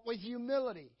walked with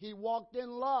humility. He walked in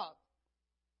love.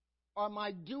 Or am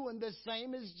I doing the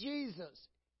same as Jesus?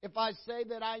 If I say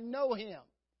that I know Him,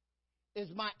 is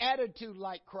my attitude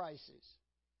like Christ's?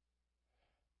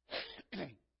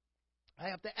 I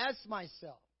have to ask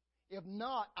myself. If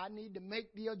not, I need to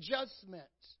make the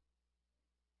adjustments.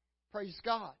 Praise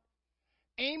God.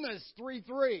 Amos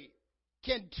 3:3.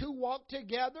 Can two walk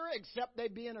together except they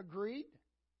be in agreed?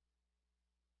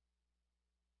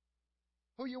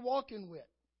 Who are you walking with?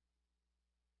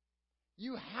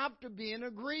 You have to be in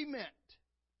agreement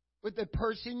with the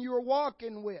person you're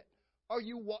walking with. Are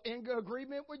you in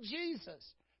agreement with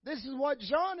Jesus? This is what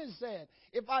John is saying.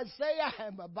 If I say I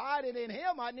am abiding in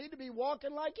Him, I need to be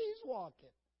walking like He's walking.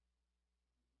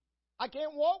 I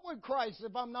can't walk with Christ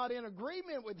if I'm not in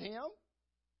agreement with Him.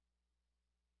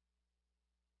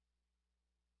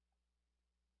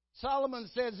 Solomon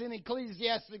says in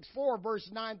Ecclesiastes 4, verse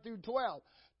 9 through 12,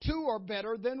 two are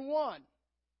better than one,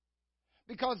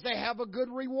 because they have a good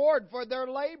reward for their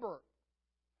labor.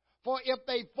 For if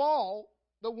they fall,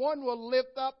 the one will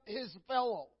lift up his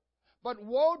fellow. But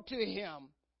woe to him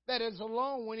that is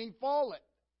alone when he falleth,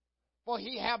 for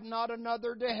he have not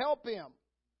another to help him.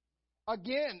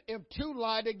 Again, if two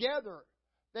lie together,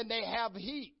 then they have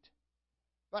heat.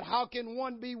 But how can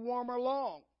one be warm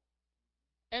alone?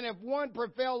 And if one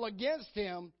prevail against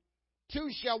him, two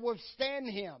shall withstand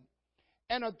him.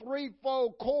 And a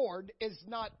threefold cord is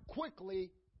not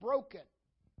quickly broken.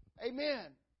 Amen.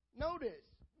 Notice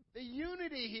the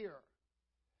unity here.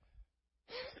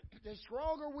 The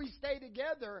stronger we stay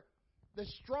together, the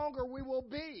stronger we will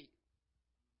be.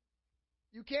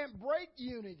 You can't break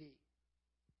unity.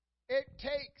 It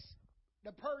takes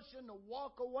the person to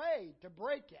walk away to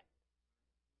break it.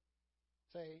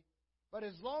 See? But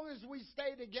as long as we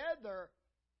stay together,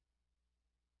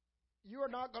 you are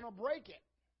not going to break it.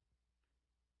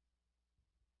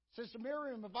 Sister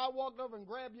Miriam, if I walked over and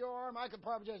grabbed your arm, I could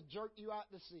probably just jerk you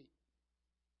out the seat.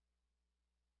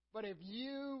 But if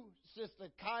you,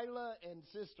 Sister Kyla, and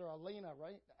Sister Alina,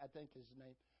 right, I think is the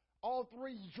name, all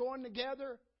three join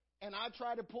together, and I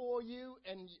try to pull you,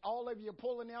 and all of you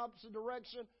pull in the opposite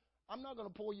direction, I'm not going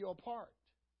to pull you apart.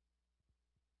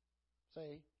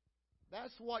 See?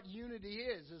 That's what unity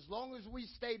is. As long as we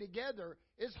stay together,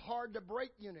 it's hard to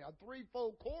break unity. A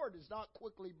threefold cord is not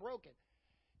quickly broken.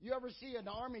 You ever see an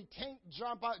army tank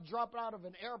drop out of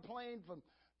an airplane from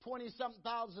 20-something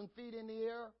thousand feet in the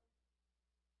air?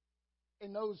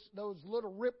 And those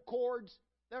little rip cords,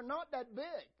 they're not that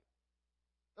big.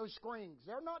 Those screens,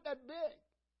 they're not that big.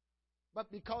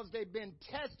 But because they've been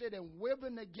tested and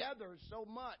woven together so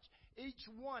much, each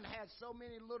one has so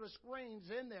many little screens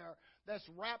in there that's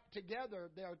wrapped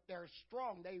together. They're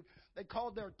strong. They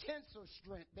call their tensile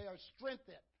strength. They are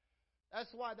strengthened. That's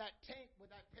why that tank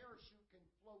with that parachute can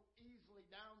float easily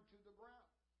down to the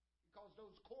ground, because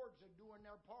those cords are doing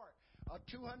their part. A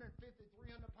 250,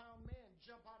 300-pound man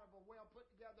jump out of a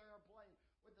well-put-together airplane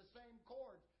with the same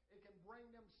cords. It can bring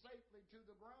them safely to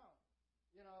the ground,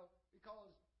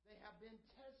 because they have been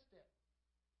tested.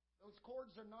 Those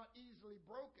cords are not easily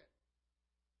broken.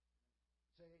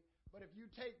 See? But if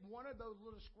you take one of those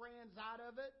little strands out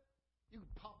of it, you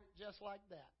can pop it just like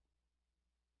that.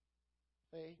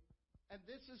 See? And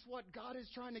this is what God is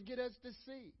trying to get us to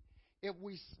see. If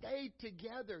we stay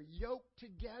together, yoked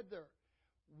together,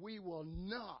 we will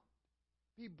not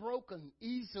be broken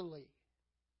easily.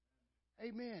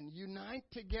 Amen. Unite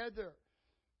together.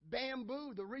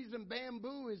 Bamboo, the reason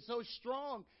bamboo is so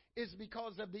strong is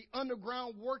because of the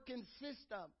underground working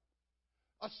system.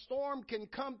 A storm can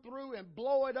come through and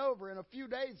blow it over. In a few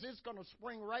days, it's going to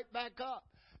spring right back up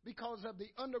because of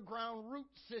the underground root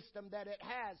system that it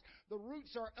has. The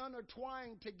roots are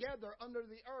intertwined together under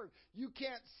the earth. You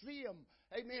can't see them,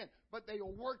 amen, but they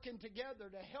are working together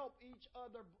to help each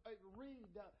other reed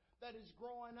that is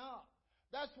growing up.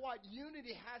 That's what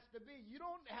unity has to be. You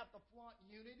don't have to flaunt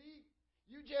unity.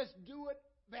 You just do it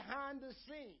behind the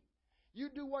scene.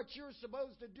 You do what you're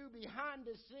supposed to do behind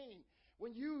the scene.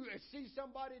 When you see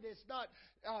somebody that's not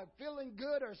feeling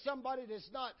good or somebody that's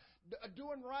not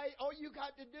doing right, all you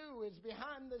got to do is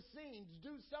behind the scenes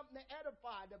do something to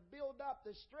edify, to build up,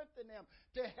 to strengthen them,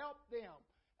 to help them.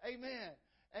 Amen.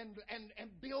 And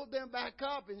build them back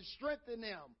up and strengthen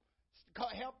them.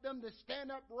 Help them to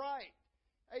stand up right.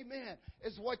 Amen.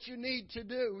 Is what you need to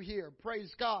do here.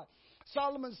 Praise God.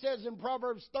 Solomon says in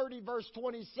Proverbs 30, verse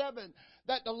 27,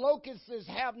 that the locusts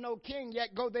have no king,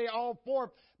 yet go they all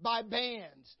forth by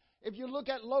bands. If you look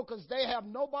at locusts, they have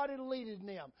nobody leading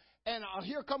them. And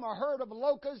here come a herd of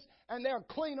locusts, and they'll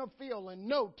clean a field in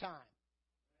no time.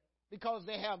 Because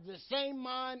they have the same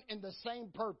mind and the same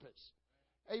purpose.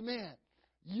 Amen.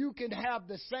 You can have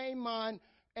the same mind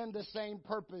and the same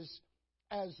purpose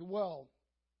as well.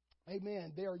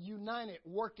 Amen. They are united,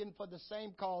 working for the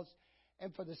same cause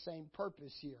and for the same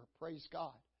purpose here. Praise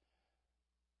God.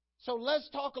 So let's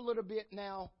talk a little bit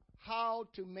now how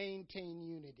to maintain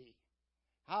unity.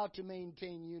 How to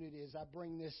maintain unity as I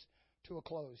bring this to a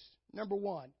close. Number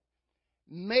one,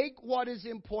 make what is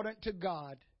important to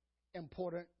God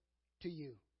important to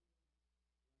you.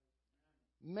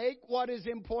 Make what is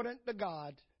important to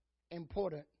God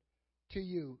important to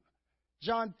you.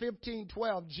 John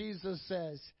 15:12, Jesus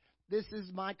says, "This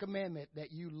is my commandment,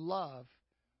 that you love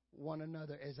one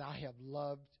another as I have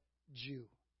loved you."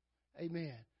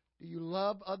 Amen. Do you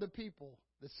love other people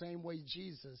the same way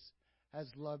Jesus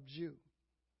has loved you?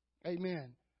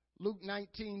 Amen. Luke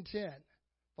 19:10,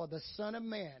 "For the Son of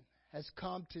Man has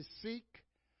come to seek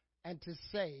and to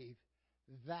save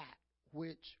that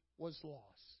which was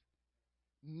lost."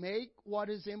 Make what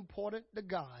is important to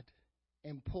God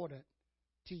important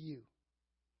to you.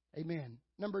 Amen.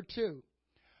 Number two,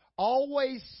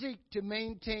 always seek to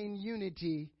maintain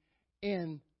unity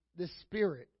in the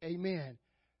Spirit. Amen.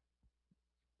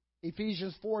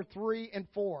 Ephesians 4:3 and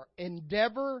 4.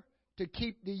 Endeavor to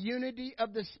keep the unity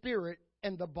of the Spirit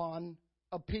and the bond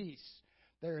of peace.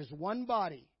 There is one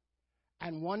body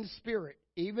and one Spirit,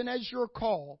 even as your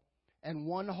call, and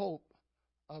one hope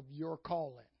of your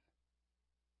calling.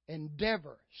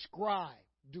 Endeavor, strive,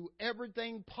 do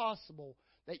everything possible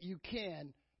that you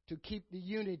can to keep the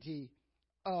unity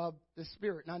of the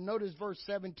Spirit. Now notice verse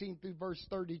 17 through verse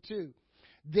 32.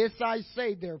 "This I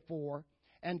say, therefore,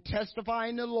 and testify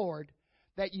in the Lord,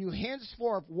 that you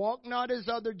henceforth walk not as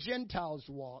other Gentiles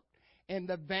walk, in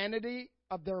the vanity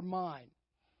of their mind,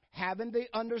 having the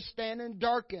understanding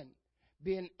darkened,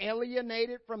 being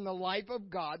alienated from the life of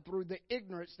God through the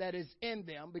ignorance that is in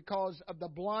them because of the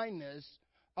blindness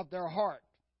of their heart,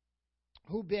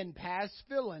 who been past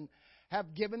feeling,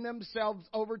 have given themselves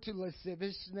over to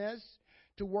lasciviousness,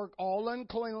 to work all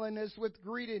uncleanliness with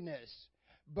greediness.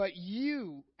 But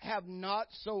you have not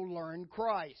so learned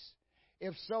Christ,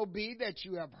 if so be that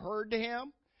you have heard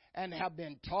him and have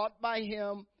been taught by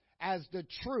him, as the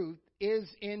truth is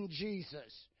in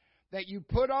Jesus, that you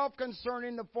put off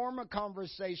concerning the former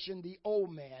conversation the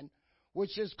old man,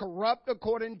 which is corrupt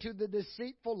according to the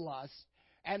deceitful lust,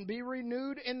 and be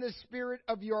renewed in the spirit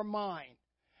of your mind,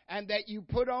 and that you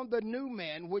put on the new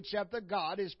man, which after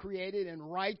God is created in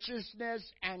righteousness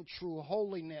and true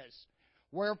holiness.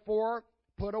 Wherefore,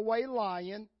 put away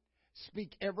lying,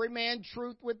 speak every man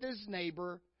truth with his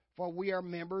neighbor, for we are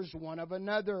members one of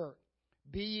another.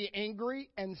 Be ye angry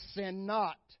and sin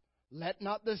not. Let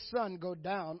not the sun go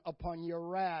down upon your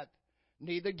wrath.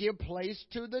 Neither give place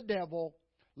to the devil.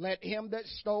 Let him that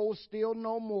stole steal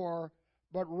no more,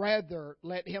 but rather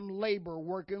let him labor,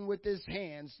 working with his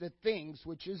hands the things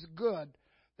which is good,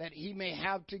 that he may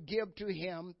have to give to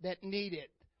him that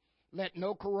needeth. Let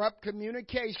no corrupt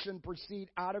communication proceed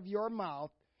out of your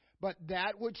mouth, but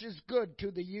that which is good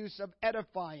to the use of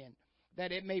edifying,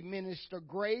 that it may minister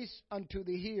grace unto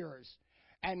the hearers.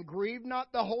 And grieve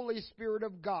not the Holy Spirit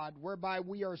of God, whereby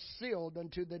we are sealed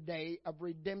unto the day of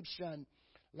redemption.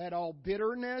 Let all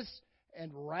bitterness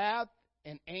and wrath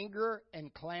and anger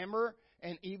and clamor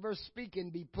and evil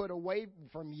speaking be put away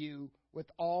from you with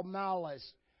all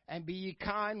malice. And be ye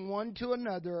kind one to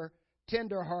another,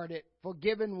 tenderhearted,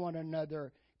 forgiving one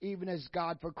another, even as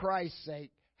God for Christ's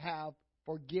sake have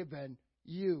forgiven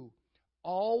you.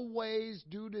 Always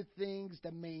do the things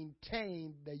to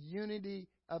maintain the unity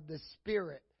of the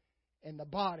Spirit in the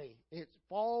body. It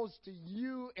falls to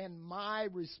you and my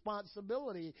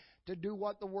responsibility to do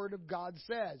what the Word of God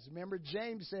says. Remember,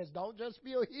 James says, don't just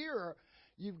be a hearer,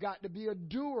 you've got to be a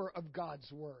doer of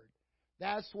God's Word.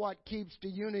 That's what keeps the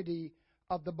unity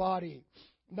of the body.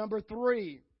 Number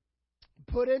 3,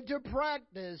 put into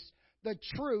practice the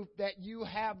truth that you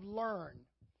have learned.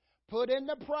 Put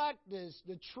into practice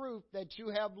the truth that you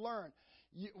have learned.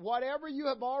 Whatever you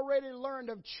have already learned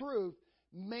of truth,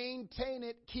 maintain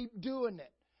it, keep doing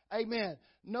it. Amen.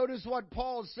 Notice what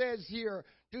Paul says here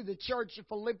to the church of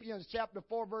Philippians chapter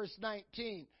 4, verse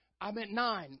 19.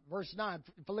 9, verse 9,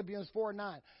 Philippians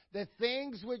 4:9. The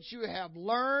things which you have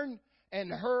learned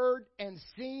and heard and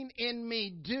seen in me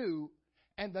do,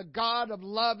 and the God of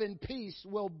love and peace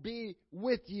will be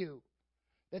with you.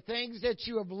 The things that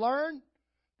you have learned,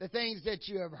 the things that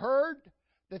you have heard,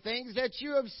 the things that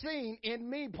you have seen in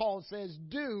me, Paul says,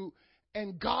 do,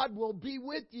 and God will be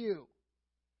with you.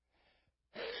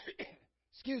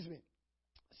 Excuse me.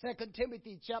 2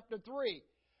 Timothy chapter 3,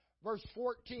 verse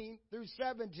 14 through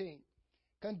 17.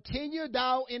 Continue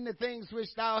thou in the things which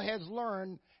thou hast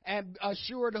learned, and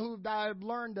assured who thou hast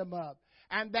learned them of.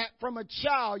 And that from a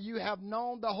child you have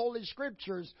known the Holy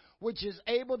Scriptures, which is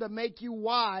able to make you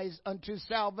wise unto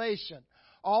salvation.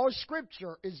 All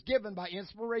Scripture is given by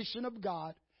inspiration of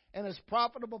God, and is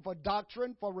profitable for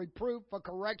doctrine, for reproof, for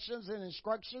corrections and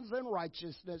instructions in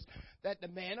righteousness, that the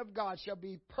man of God shall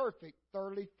be perfect,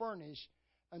 thoroughly furnished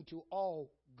unto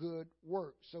all good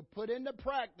works. So put into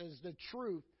practice the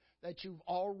truth that you've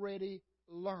already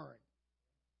learned.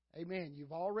 Amen.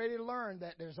 You've already learned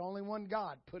that there's only one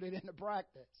God. Put it into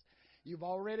practice. You've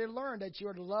already learned that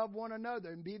you're to love one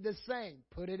another and be the same.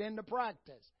 Put it into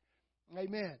practice.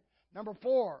 Amen. Number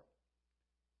 4,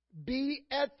 be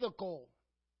ethical.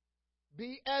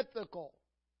 Be ethical.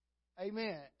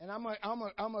 Amen. And I'm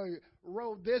gonna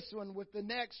roll this one with the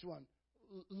next one.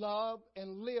 Love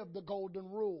and live the golden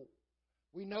rule.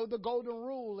 We know the golden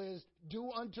rule is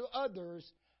do unto others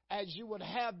as you would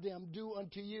have them do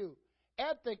unto you.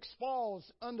 Ethics falls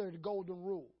under the golden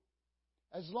rule.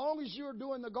 As long as you're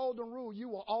doing the golden rule, you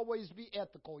will always be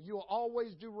ethical. You will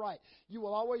always do right. You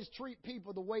will always treat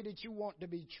people the way that you want to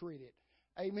be treated.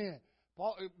 Amen.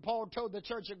 Paul told the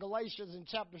church of Galatians in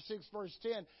chapter 6, verse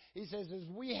 10, he says, as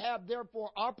we have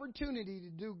therefore opportunity to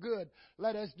do good,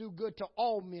 let us do good to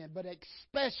all men, but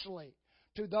especially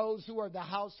to those who are the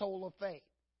household of faith.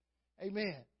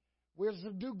 Amen. We're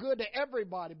to do good to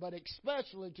everybody, but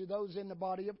especially to those in the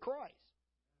body of Christ.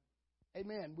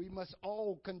 Amen. We must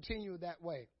all continue that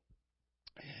way.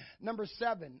 Number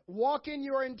 7, walk in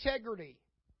your integrity.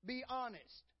 Be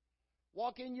honest.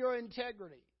 Walk in your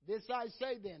integrity. This I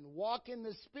say then, walk in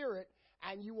the Spirit,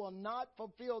 and you will not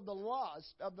fulfill the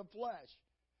lust of the flesh.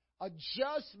 A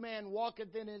just man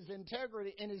walketh in his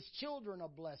integrity, and his children are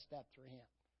blessed after him.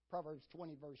 Proverbs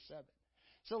 20, verse 7.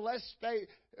 So let's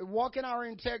walk in our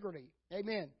integrity.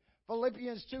 Amen.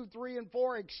 Philippians 2, 3, and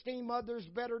 4, esteem others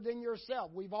better than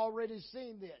yourself. We've already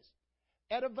seen this.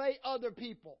 Elevate other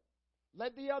people.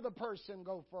 Let the other person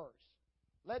go first.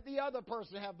 Let the other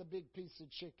person have the big piece of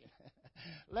chicken.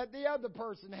 Let the other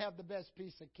person have the best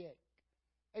piece of cake.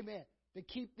 Amen. To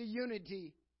keep the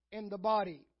unity in the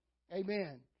body.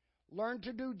 Amen. Learn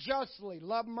to do justly,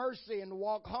 love mercy, and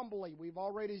walk humbly. We've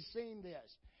already seen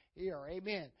this here.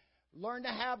 Amen. Learn to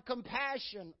have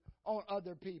compassion on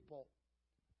other people.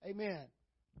 Amen.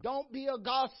 Don't be a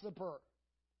gossiper.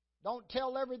 Don't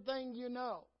tell everything you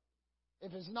know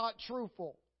if it's not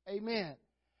truthful. Amen.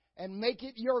 And make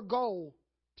it your goal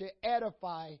to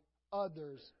edify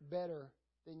others better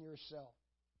than yourself.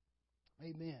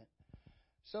 Amen.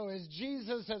 So as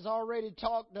Jesus has already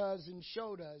talked to us and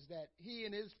showed us that He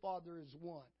and His Father is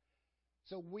one.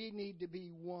 So we need to be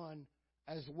one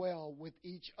as well with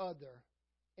each other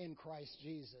in Christ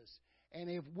Jesus. And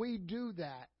if we do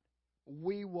that,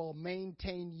 we will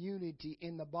maintain unity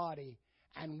in the body,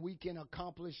 and we can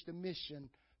accomplish the mission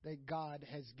that God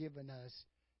has given us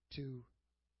to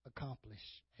accomplish.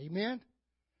 Amen?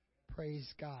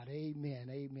 Praise God. Amen.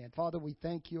 Amen. Father, we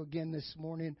thank you again this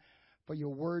morning for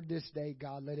your word this day,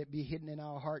 God. Let it be hidden in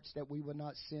our hearts that we will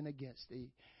not sin against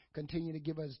thee. Continue to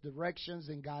give us directions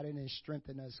and guidance and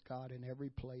strengthen us, God, in every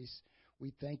place.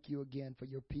 We thank you again for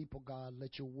your people, God.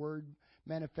 Let your word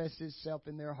manifest itself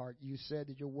in their heart. You said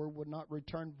that your word would not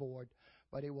return void,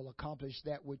 but it will accomplish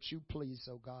that which you please,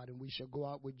 O God. And we shall go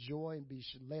out with joy and be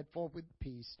led forth with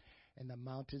peace. And the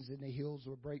mountains and the hills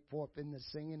will break forth in the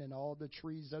singing, and all the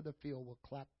trees of the field will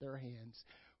clap their hands.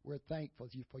 We're thankful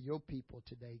for your people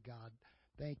today, God.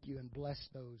 Thank you, and bless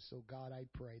those. So, God, I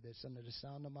pray that's under the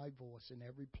sound of my voice in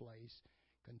every place.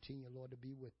 Continue, Lord, to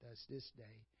be with us this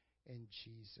day. In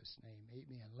Jesus' name,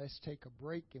 amen. Let's take a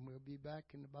break, and we'll be back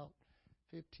in about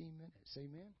 15 minutes.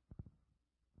 Amen.